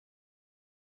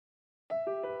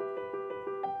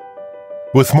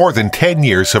With more than 10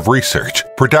 years of research,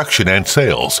 production, and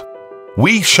sales,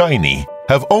 we Shiny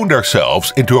have owned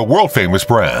ourselves into a world-famous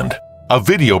brand of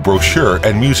video brochure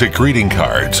and music greeting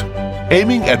cards,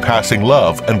 aiming at passing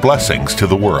love and blessings to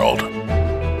the world.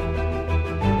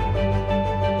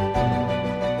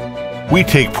 We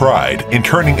take pride in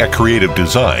turning a creative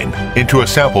design into a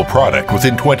sample product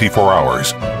within 24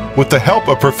 hours with the help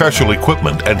of professional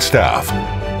equipment and staff,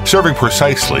 serving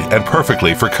precisely and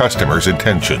perfectly for customers'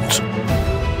 intentions.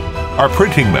 Our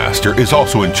printing master is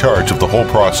also in charge of the whole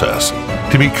process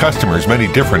to meet customers' many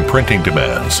different printing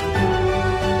demands.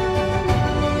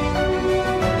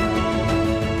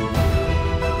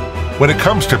 When it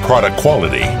comes to product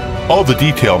quality, all the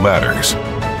detail matters.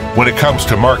 When it comes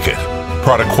to market,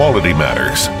 product quality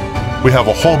matters. We have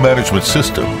a whole management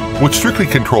system which strictly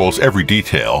controls every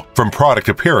detail from product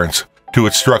appearance to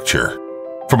its structure,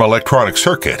 from electronic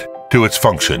circuit to its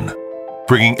function,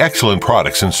 bringing excellent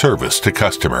products and service to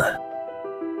customer.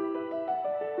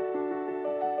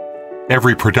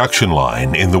 Every production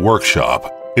line in the workshop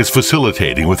is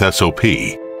facilitating with SOP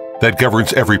that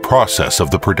governs every process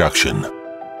of the production.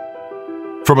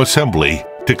 From assembly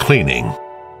to cleaning,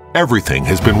 everything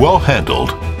has been well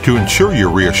handled to ensure your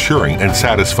reassuring and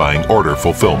satisfying order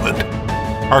fulfillment.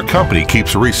 Our company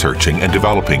keeps researching and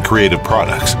developing creative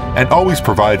products and always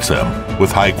provides them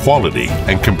with high quality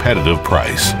and competitive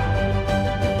price.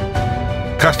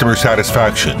 Customer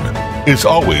satisfaction is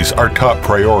always our top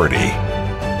priority.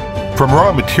 From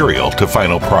raw material to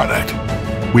final product,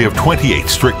 we have 28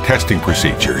 strict testing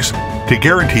procedures to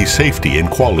guarantee safety and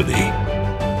quality.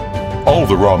 All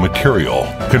the raw material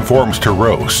conforms to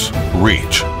RoHS,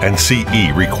 REACH, and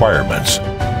CE requirements.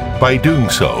 By doing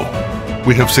so,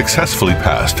 we have successfully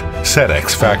passed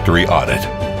SEDEX factory audit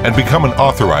and become an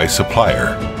authorized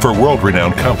supplier for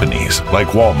world-renowned companies like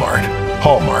Walmart,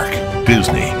 Hallmark,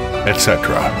 Disney,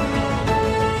 etc.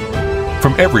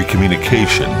 From every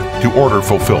communication to order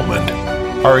fulfillment,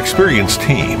 our experienced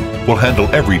team will handle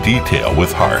every detail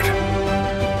with heart.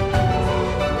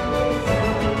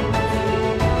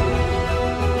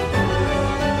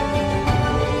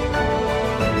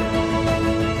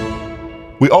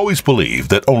 We always believe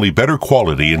that only better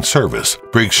quality and service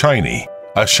brings Shiny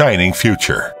a shining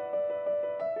future.